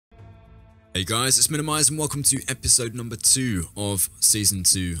Hey guys, it's Minnowmize and welcome to episode number 2 of season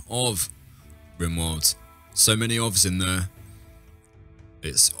 2 of Rimworld. So many ofs in there.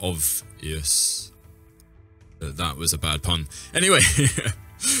 It's obvious that was a bad pun. Anyway,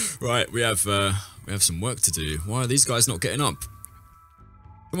 right, we have some work to do. Why are these guys not getting up?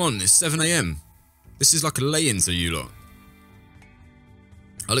 Come on, it's 7 AM. This is like a lay-in to you lot.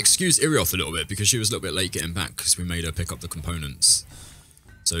 I'll excuse Irioth a little bit because she was a little bit late getting back because we made her pick up the components.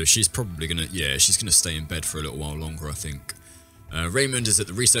 So she's probably gonna, she's gonna stay in bed for a little while longer, I think. Raymond is at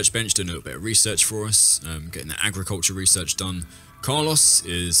the research bench doing a little bit of research for us, getting the agriculture research done. Carlos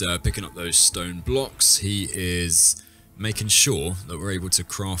is picking up those stone blocks. He is making sure that we're able to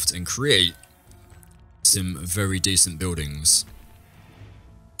craft and create some very decent buildings,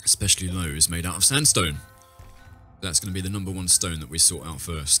 especially those made out of sandstone. That's going to be the number one stone that we sort out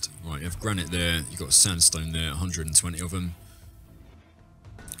first. Right, you have granite there, you've got sandstone there, 120 of them.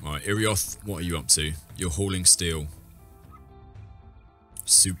 Alright, Irioth, what are you up to? You're hauling steel.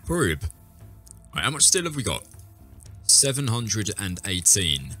 Superb. Alright, how much steel have we got?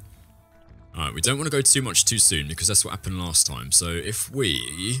 718. Alright, we don't want to go too much too soon because that's what happened last time. So if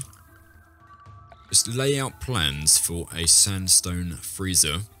we just lay out plans for a sandstone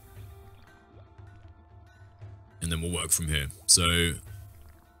freezer, and then we'll work from here. So,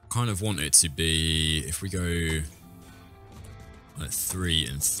 kind of want it to be, if we go like 3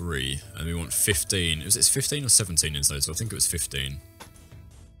 and 3, and we want 15. It's 15 or 17 in those? I think it was 15.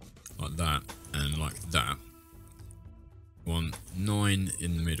 Like that, and like that. We want 9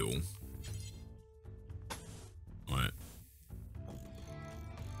 in the middle. Right.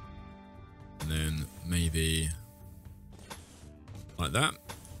 And then maybe like that.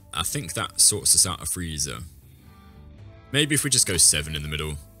 I think that sorts us out a freezer. Maybe if we just go 7 in the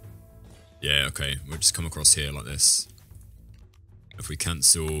middle. Yeah, okay. We'll just come across here like this. If we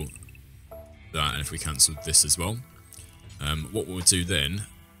cancel that, and if we cancel this as well. What we'll do then,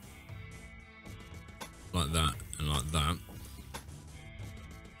 like that and like that,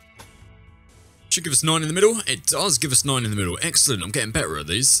 should give us 9 in the middle. It does give us 9 in the middle. Excellent, I'm getting better at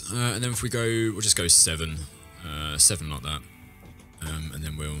these. And then if we go, we'll just go 7. 7 like that. And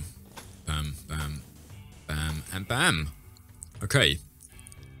then we'll bam, bam, bam, and bam. Okay.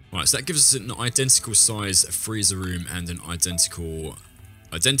 Right, so that gives us an identical size freezer room and an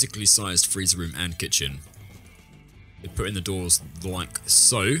identically sized freezer room and kitchen. We put in the doors like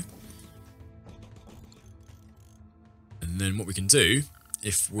so. And then what we can do,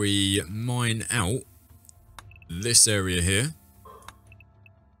 if we mine out this area here,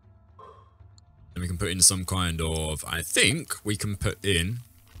 then we can put in some kind of, I think we can put in,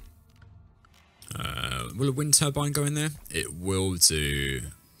 will a wind turbine go in there? It will do.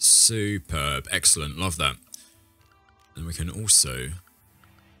 Superb. Excellent. Love that. And we can also,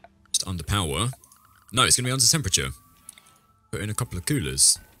 just under power, no, it's going to be under temperature. Put in a couple of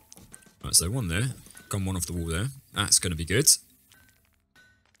coolers. Right, so one there. Come one off the wall there. That's going to be good.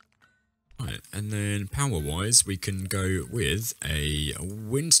 Right, and then power-wise, we can go with a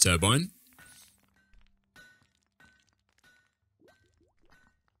wind turbine.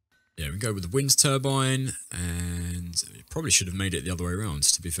 Yeah, we can go with the wind turbine, and we probably should have made it the other way around,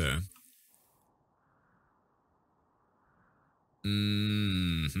 to be fair.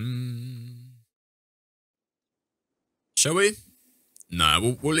 Shall we?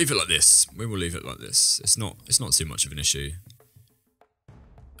 No, we'll leave it like this. We will leave it like this. It's not too much of an issue.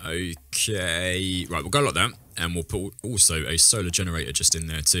 Okay, right, we'll go like that, and we'll put also a solar generator just in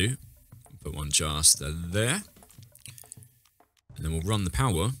there too. Put one just there, and then we'll run the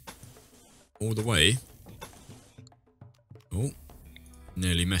power all the way. Oh,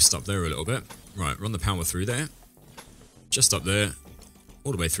 nearly messed up there a little bit. Right, run the power through there. Just up there.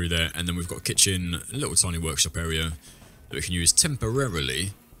 All the way through there. And then we've got a kitchen, a little tiny workshop area that we can use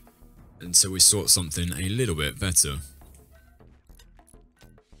temporarily until we sort something a little bit better.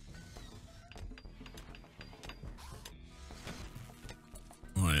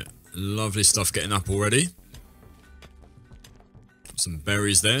 Right, lovely stuff getting up already. Some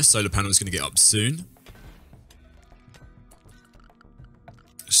berries there. Solar panel's going to get up soon.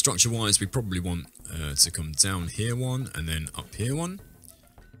 Structure-wise, we probably want to come down here one, and then up here one.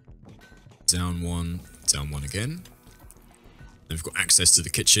 Down one again. Then we've got access to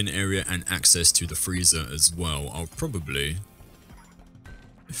the kitchen area and access to the freezer as well. I'll probably,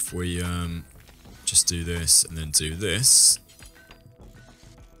 if we just do this and then do this,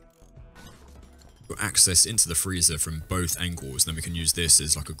 access into the freezer from both angles, then we can use this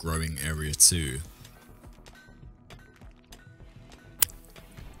as like a growing area too.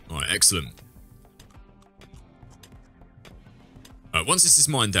 Alright, excellent. Right, once this is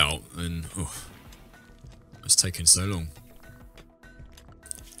mined out, and oh, it's taking so long.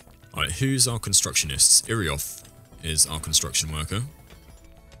 Alright, who's our constructionist? Irioth is our construction worker.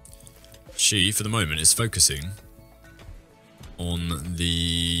 She, for the moment, is focusing on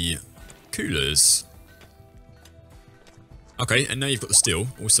the coolers. Okay, and now you've got the steel,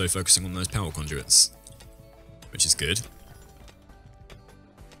 also focusing on those power conduits, which is good.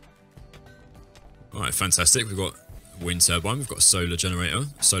 Alright, fantastic. We've got a wind turbine, we've got a solar generator,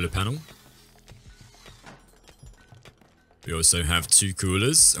 solar panel. We also have 2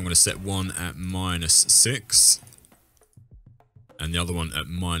 coolers. I'm going to set one at -6 and the other one at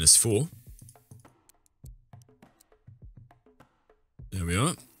 -4. There we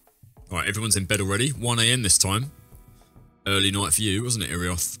are. Alright, everyone's in bed already. 1 AM this time. Early night for you, wasn't it,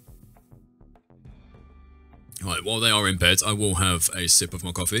 Irioth? Alright, while they are in bed, I will have a sip of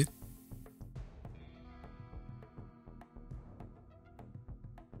my coffee.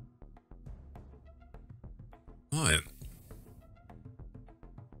 Alright.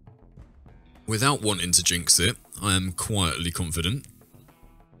 Without wanting to jinx it, I am quietly confident.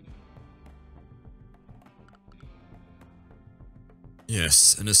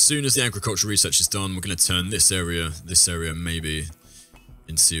 Yes, and as soon as the agricultural research is done, we're going to turn this area maybe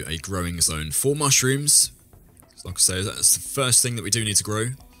into a growing zone for mushrooms. Like I say, that's the first thing that we do need to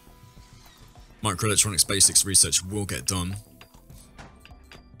grow. Microelectronics basics research will get done.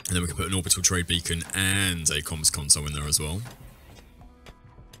 And then we can put an orbital trade beacon and a comms console in there as well.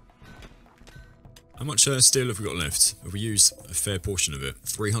 How much steel have we got left? Have we used a fair portion of it?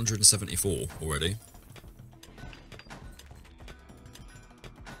 374 already.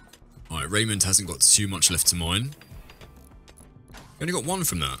 Alright, Raymond hasn't got too much left to mine. You only got 1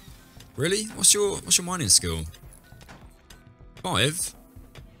 from that. Really? What's your mining skill? 5?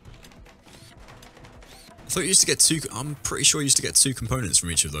 I thought you used to get 2. I'm pretty sure you used to get 2 components from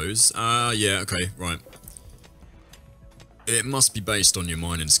each of those. Yeah, okay, right. It must be based on your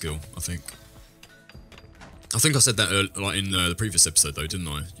mining skill, I think. I think I said that like in the previous episode though, didn't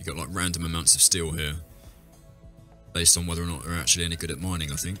I? You got like random amounts of steel here. Based on whether or not they're actually any good at mining,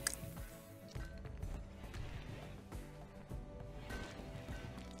 I think.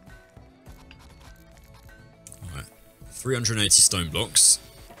 Alright. 380 stone blocks.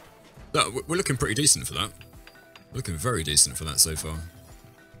 We're looking pretty decent for that. We're looking very decent for that so far.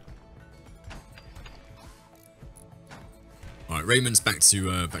 Alright, Raymond's back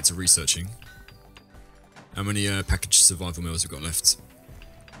to researching. How many packaged survival meals have we got left?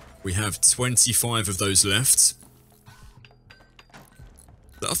 We have 25 of those left.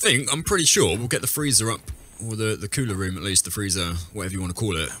 I'm pretty sure we'll get the freezer up, or the cooler room at least, the freezer, whatever you want to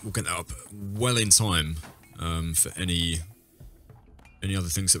call it. We'll get that up well in time for any other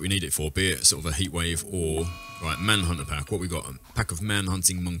things that we need it for, be it sort of a heat wave or... Right, manhunter pack. What we got? A pack of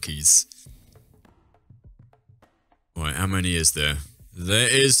man-hunting monkeys. Right, how many is there? There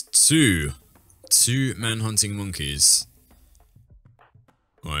is 2. 2 man-hunting monkeys.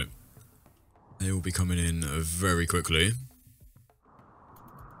 Right. They will be coming in very quickly.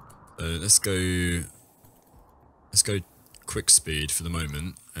 Let's go quick speed for the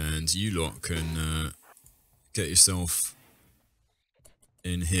moment, and you lot can get yourself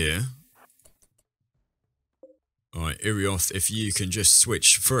in here. Alright, Irioth, if you can just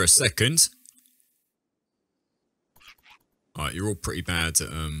switch for a second. Alright, you're all pretty bad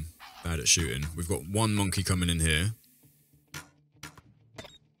at shooting. We've got 1 monkey coming in here.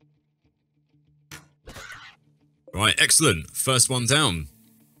 Right, excellent. First one down.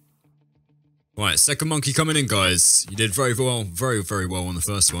 Right, second monkey coming in, guys. You did very well, very well on the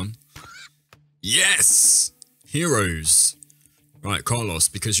first one. Yes! Heroes. Right, Carlos,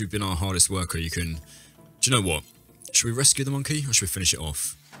 because you've been our hardest worker, you can... Do you know what? Should we rescue the monkey, or should we finish it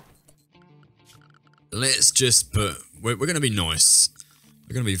off? Let's just put... We're going to be nice.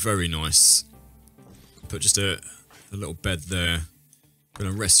 We're going to be very nice. Put just a little bed there. Going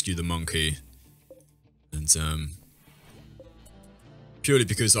to rescue the monkey. And, purely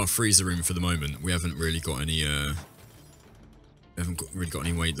because our freezer room for the moment, we haven't really got any, really got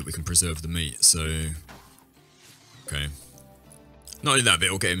any way that we can preserve the meat, so... Okay. Not only that, but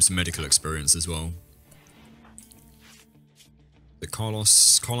it'll get him some medical experience as well. But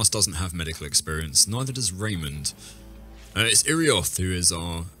Carlos doesn't have medical experience, neither does Raymond. It's Irioth who is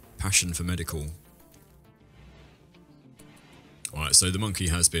our passion for medical. Alright, so the monkey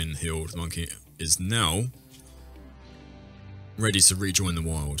has been healed. The monkey is now ready to rejoin the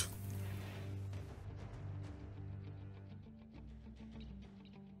wild.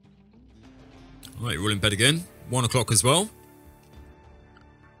 Alright, we're all in bed again. 1 o'clock as well.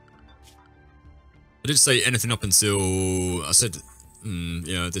 I did say anything up until... I said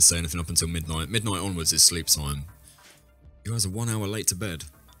Yeah, I did say anything up until midnight. Midnight onwards is sleep time. You guys are 1 hour late to bed.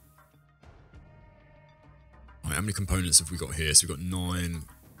 Right, how many components have we got here? So we've got 9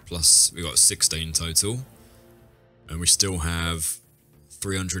 plus, we've got 16 total. And we still have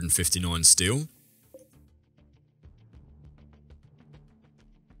 359 steel.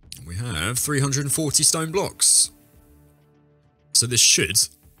 We have 340 stone blocks. So this should,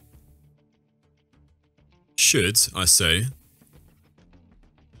 I say,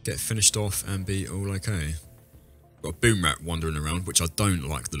 get finished off and be all okay. Got a boom rat wandering around, which I don't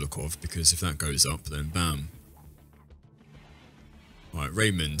like the look of, because if that goes up, then bam. Right,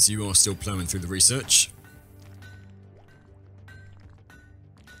 Raymond, you are still plowing through the research.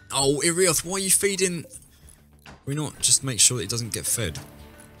 Oh, Irioth, why are you feeding? Why not just make sure that it doesn't get fed?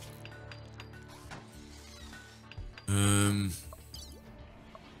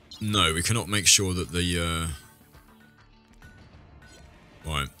 No, we cannot make sure that the,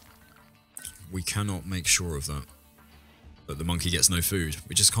 right. We cannot make sure of that. That the monkey gets no food.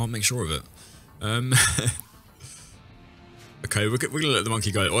 We just can't make sure of it. Okay, we're gonna let the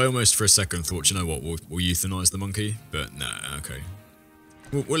monkey go. I almost for a second thought, you know what, we'll euthanize the monkey, but nah, okay.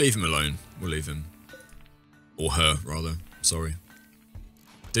 We'll leave him alone. We'll leave him. Or her, rather. Sorry.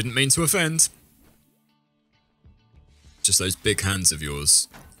 Didn't mean to offend. Just those big hands of yours.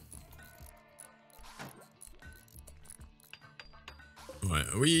 Right,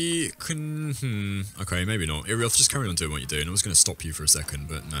 we can... okay, maybe not. Irioth, just carry on doing what you're doing. I was going to stop you for a second,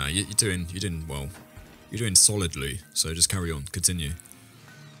 but nah, you're doing well. You're doing solidly, so just carry on. Continue.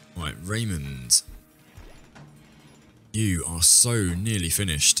 Right, Raymond. You are so nearly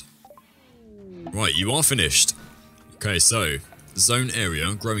finished. Right, you are finished. Okay, so, zone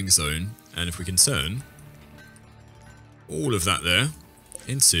area, growing zone, and if we can turn all of that there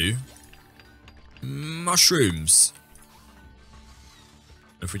into mushrooms.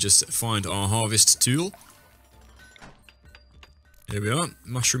 If we just find our harvest tool. Here we are,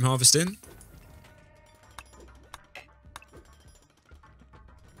 mushroom harvesting.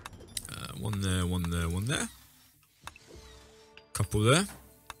 One there, one there, one there. Couple there.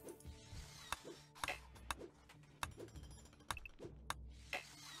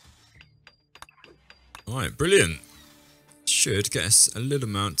 Alright, brilliant. Should get us a little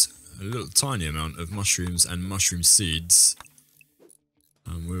tiny amount of mushrooms and mushroom seeds.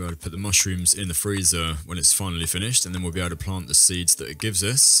 We'll be able to put the mushrooms in the freezer when it's finally finished, and then we'll be able to plant the seeds that it gives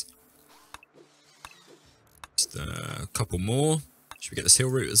us. Just a couple more. Should we get this hill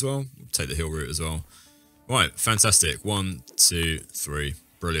root as well? We'll take the hill root as well. Right, fantastic. 1, 2, 3.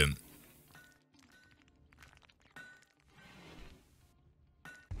 Brilliant.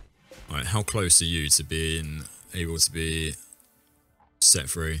 Right, how close are you to being able to be set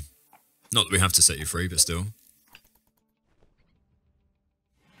free? Not that we have to set you free, but still.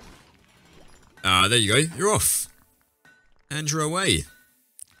 There you go. You're off. And you're away.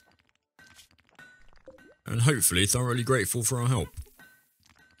 And hopefully thoroughly grateful for our help.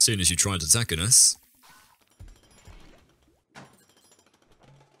 As soon as you tried attacking us.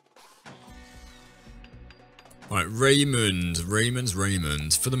 Right, Raymond.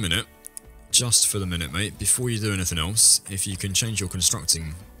 For the minute. Just for the minute, mate. Before you do anything else, if you can change your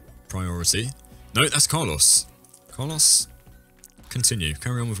constructing priority. No, that's Carlos. Carlos, continue.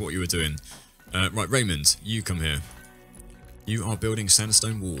 Carry on with what you were doing. Right, Raymond, you come here. You are building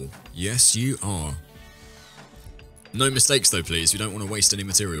sandstone wall. Yes, you are. No mistakes though, please. We don't want to waste any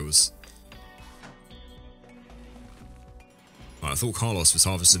materials. Right, I thought Carlos was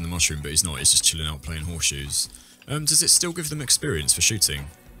harvesting the mushroom, but he's not. He's just chilling out playing horseshoes. Does it still give them experience for shooting?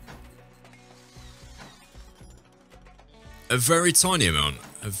 A very tiny amount.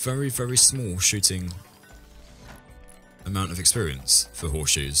 A very, very small shooting amount of experience for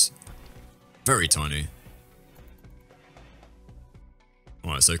horseshoes. Very tiny.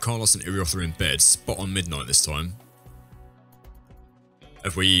 Alright, so Carlos and Irioth are in bed. Spot on midnight this time.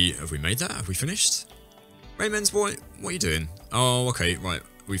 Have we made that? Have we finished? Raymond's boy, what are you doing? Oh, okay, right.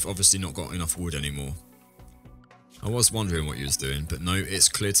 We've obviously not got enough wood anymore. I was wondering what you was doing, but no, it's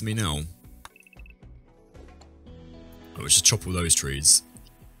clear to me now. We'll just chop all those trees.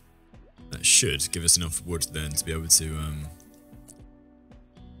 That should give us enough wood then to be able to...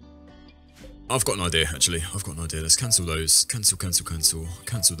 I've got an idea, actually. I've got an idea. Let's cancel those. Cancel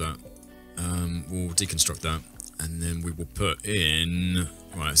that. We'll deconstruct that. And then we will put in...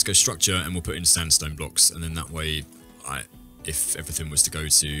 Right, let's go structure and we'll put in sandstone blocks. And then that way, if everything was to go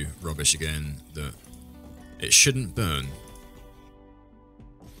to rubbish again, that it shouldn't burn.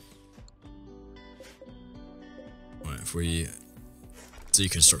 Right, if we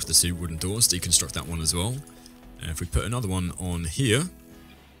deconstruct the 2 wooden doors, deconstruct that one as well. And if we put another one on here,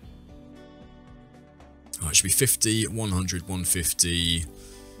 oh, it should be 50, 100, 150,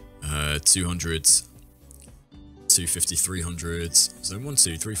 200, 250, 300. So 1,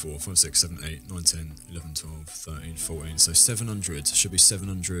 2, 3, 4, 5, 6, 7, 8, 9, 10, 11, 12, 13, 14. So 700. Should be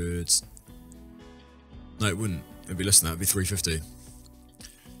 700. No, it wouldn't. It'd be less than that. It'd be 350.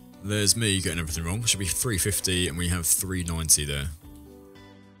 There's me getting everything wrong. Should be 350 and we have 390 there.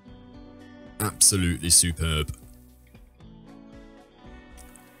 Absolutely superb.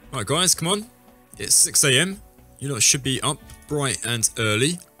 Right, guys, come on. It's 6 AM. You lot should be up bright and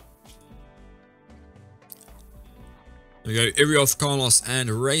early. There we go. Irioth, Carlos, and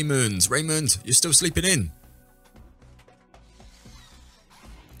Raymond. Raymond, you're still sleeping in.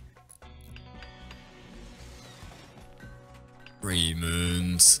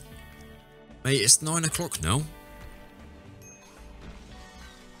 Raymond. Mate, it's 9 o'clock now.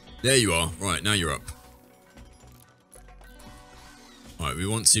 There you are. Right, now you're up. Right, we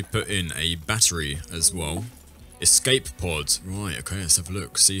want to put in a battery as well. Escape pod. Right, okay, let's have a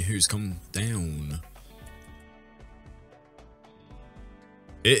look. See who's come down.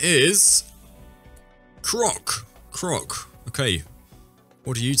 It is Croc. Croc. Okay.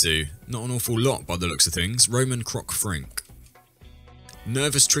 What do you do? Not an awful lot by the looks of things. Roman Croc Frank.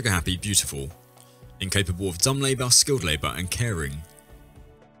 Nervous, trigger happy, beautiful. Incapable of dumb labour, skilled labour, and caring.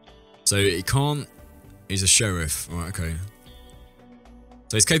 So he can't... He's a sheriff. Right, okay.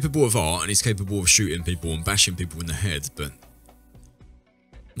 So he's capable of art, and he's capable of shooting people and bashing people in the head, but...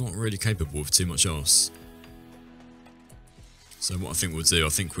 not really capable of too much else. So what I think we'll do, I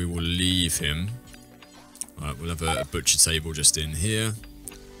think we will leave him. Right, we'll have a butcher table just in here.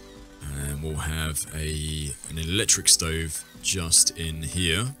 And we'll have an electric stove just in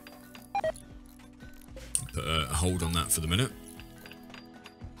here. Put a hold on that for the minute.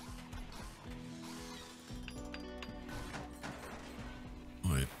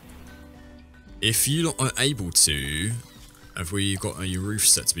 Right. If you lot are able to, have we got a roof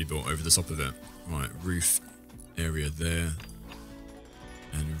set to be built over the top of it? Right, roof area there.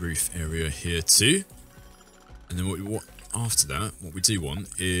 And roof area here too. And then what after that, what we do want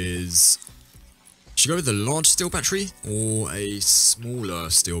is... should we go with a large steel battery or a smaller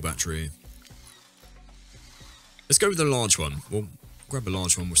steel battery? Let's go with the large one. We'll grab a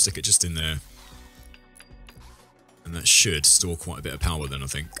large one, we'll stick it just in there. And that should store quite a bit of power then, I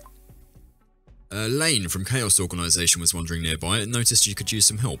think. Lane from Chaos Organisation was wandering nearby and noticed you could use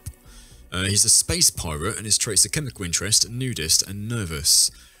some help. He's a space pirate and his traits are chemical interest, nudist, and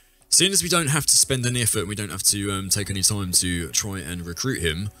nervous. Seeing as we don't have to spend any effort, we don't have to take any time to try and recruit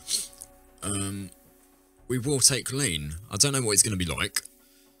him, we will take Lane. I don't know what he's going to be like.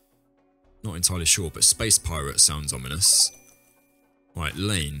 Not entirely sure, but space pirate sounds ominous. Right,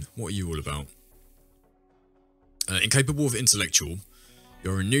 Lane, what are you all about? Incapable of intellectual.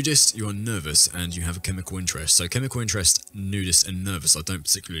 You're a nudist, you are nervous, and you have a chemical interest. So chemical interest, nudist, and nervous I don't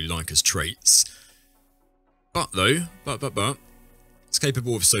particularly like as traits. But though, it's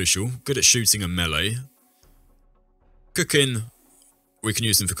capable of social, good at shooting and melee. Cooking, we can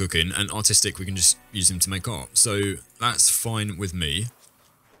use him for cooking, and artistic, we can just use him to make art. So that's fine with me.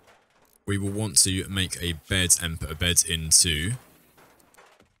 We will want to make a bed and put a bed into...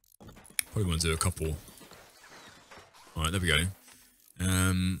 probably want to do a couple. Alright, there we go.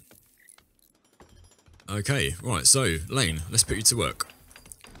 Okay, right, so, Lane, let's put you to work.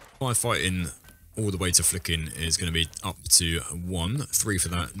 Firefighting all the way to flicking is going to be up to 1, 3 for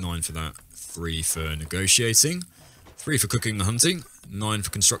that, 9 for that, 3 for negotiating, 3 for cooking and hunting, 9 for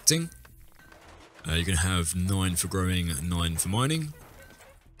constructing. You're going to have 9 for growing, 9 for mining,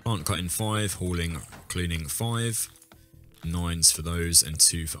 plant cutting 5, hauling, cleaning 5, 9s for those, and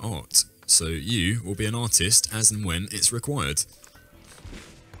 2 for art. So you will be an artist as and when it's required.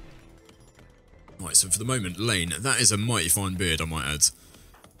 Right, so for the moment, Lane, that is a mighty fine beard, I might add.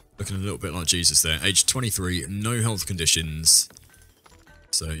 Looking a little bit like Jesus there. Age 23, no health conditions.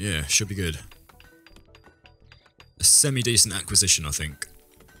 So yeah, should be good. A semi-decent acquisition, I think.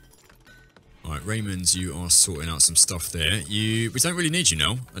 Right, Raymond, you are sorting out some stuff there. We don't really need you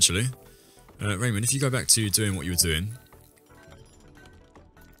now, actually. Raymond, if you go back to doing what you were doing.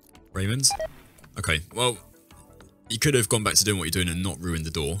 Raymond? Okay, well, you could have gone back to doing what you're doing and not ruined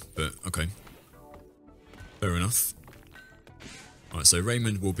the door, but okay. Fair enough. Alright, so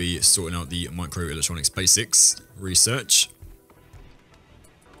Raymond will be sorting out the microelectronics basics research.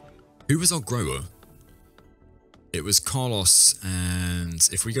 Who was our grower? It was Carlos, and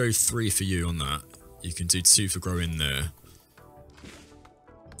if we go 3 for you on that, you can do 2 for growing there.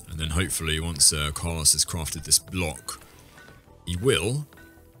 And then hopefully once Carlos has crafted this block, he will.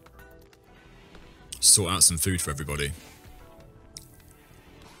 sort out some food for everybody.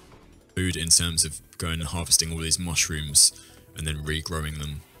 Food in terms of going and harvesting all these mushrooms and then regrowing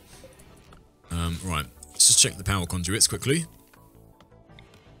them. Right, let's just check the power conduits quickly.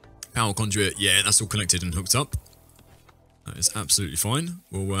 Power conduit, yeah, that's all connected and hooked up. That is absolutely fine.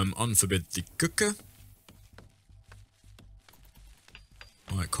 We'll unforbid the cooker.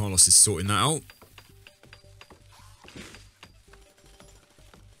 Right, Carlos is sorting that out.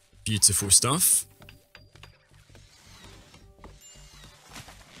 Beautiful stuff.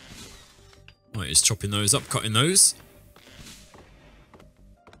 Right, he's chopping those up, cutting those.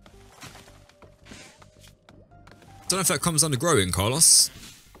 Don't know if that comes under growing, Carlos.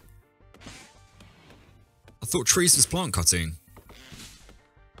 I thought trees was plant cutting.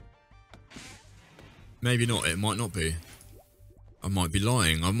 Maybe not, it might not be. I might be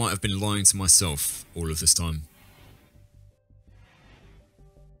lying. I might have been lying to myself all of this time.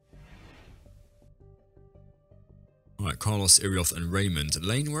 Right, Carlos, Irioth and Raymond.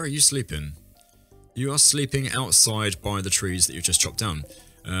 Lane, where are you sleeping? You are sleeping outside by the trees that you've just chopped down.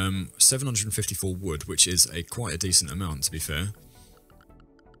 754 wood, which is quite a decent amount, to be fair.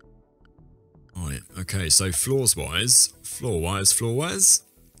 Right, okay, so floor-wise,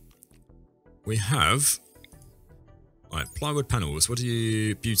 we have... Right, plywood panels, what do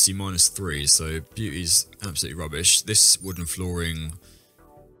you... Beauty -3, so beauty's absolutely rubbish. This wooden flooring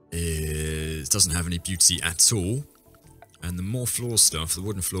doesn't have any beauty at all. And the more floor stuff, the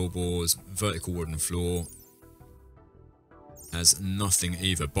wooden floorboards, vertical wooden floor, has nothing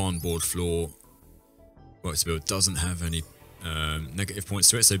either. Barnboard floor, work to build, doesn't have any negative points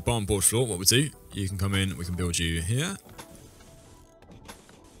to it. So barnboard floor, what we do, you can come in, we can build you here.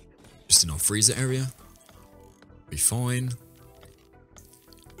 Just in our freezer area. Be fine.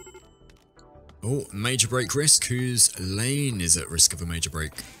 Oh, major break risk. Whose lane is at risk of a major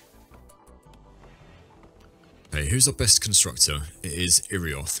break? Okay, who's our best constructor? It is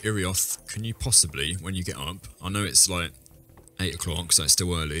Irioth. Irioth, can you possibly, when you get up, I know it's like 8 o'clock, so it's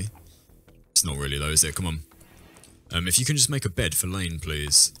still early. It's not really though, is it? Come on. If you can just make a bed for Lane,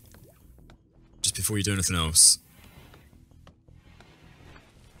 please. Just before you do anything else.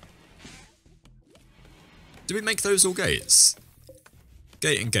 Did we make those all gates?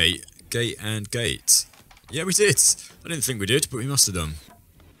 Gate and gate. Gate and gate. Yeah, we did. I didn't think we did, but we must have done.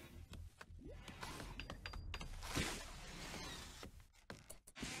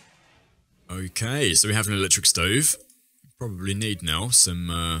 Okay, so we have an electric stove. Probably need now some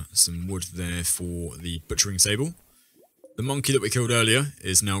wood there for the butchering table. The monkey that we killed earlier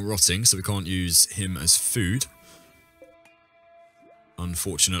is now rotting, so we can't use him as food.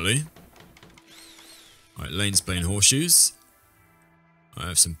 Unfortunately. Alright, Lane's playing horseshoes. I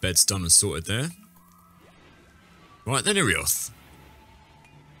have some beds done and sorted there. Right then, Irioth.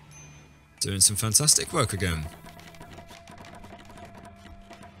 Doing some fantastic work again.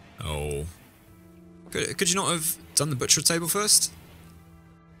 Oh. Could you not have done the butcher table first?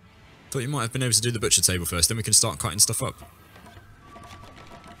 Thought you might have been able to do the butcher table first, then we can start cutting stuff up.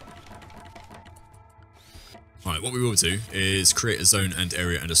 Right, what we will do is create a zone and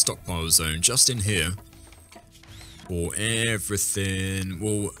area and a stockpile zone just in here. For everything.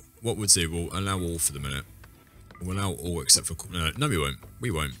 Well, what we'll do, we'll allow all for the minute. We'll allow all except for... No, we won't.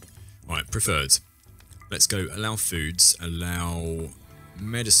 We won't. Right, preferred. Let's go allow foods, allow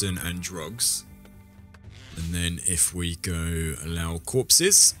medicine and drugs. And then if we go allow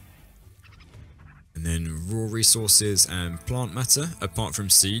corpses. And then raw resources and plant matter. Apart from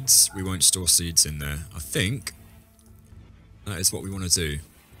seeds, we won't store seeds in there. I think that is what we want to do.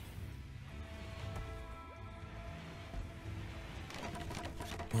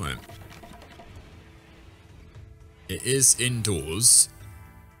 Right. It is indoors.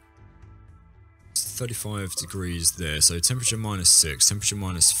 It's 35 degrees there, so temperature -6, temperature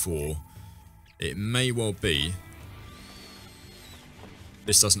 -4. It may well be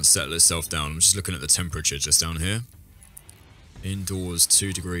this doesn't settle itself down. I'm just looking at the temperature just down here. Indoors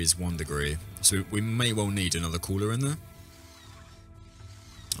 2 degrees, 1 degree. So we may well need another cooler in there.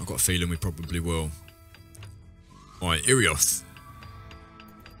 I've got a feeling we probably will. Alright, Irioth.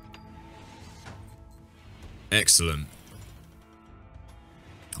 Excellent.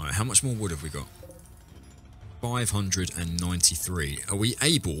 Alright, how much more wood have we got? 593. Are we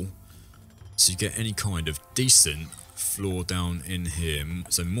able to get any kind of decent floor down in here?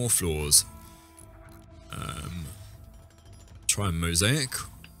 So more floors. Try a mosaic.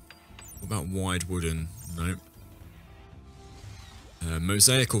 What about wide wooden? No.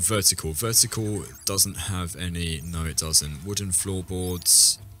 Mosaic or vertical? Vertical doesn't have any. No, it doesn't. Wooden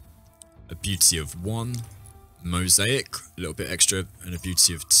floorboards. A beauty of 1. Mosaic, a little bit extra, and a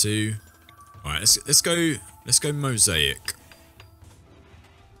beauty of 2. All right, let's go mosaic.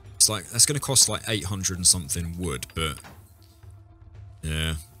 It's like that's going to cost like 800 and something wood, but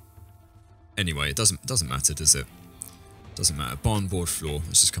yeah. Anyway, it doesn't matter, does it? Doesn't matter. Barn board floor.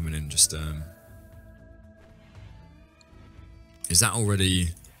 Let's just come in and just Is that already?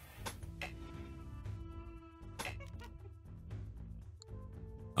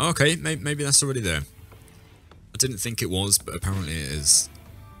 Oh, okay, maybe that's already there. I didn't think it was, but apparently it is.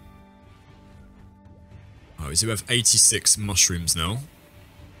 Oh, so we have 86 mushrooms now.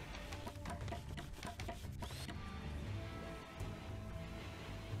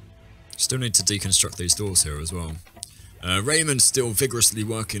 Still need to deconstruct these doors here as well. Raymond's still vigorously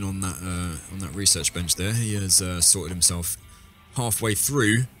working on that research bench there. He has sorted himself halfway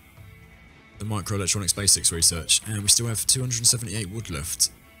through the microelectronics basics research, and we still have 278 wood left.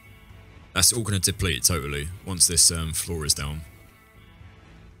 That's all going to deplete totally once this floor is down.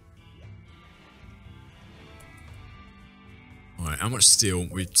 Alright, how much steel?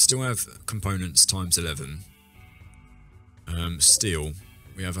 We still have components times 11. Steel,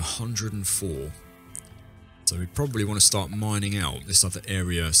 we have 104. So we probably want to start mining out this other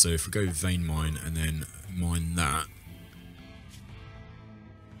area. So if we go vein mine and then mine that.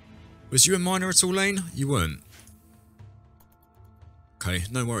 Was you a miner at all, Lane? You weren't. Okay,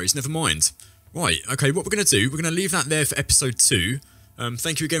 no worries, never mind. Right, okay, what we're going to do, we're going to leave that there for episode 2.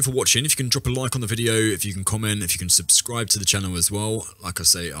 Thank you again for watching. If you can drop a like on the video, if you can comment, if you can subscribe to the channel as well. Like I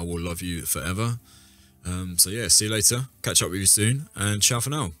say, I will love you forever. So yeah, see you later. Catch up with you soon, and ciao for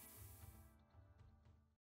now.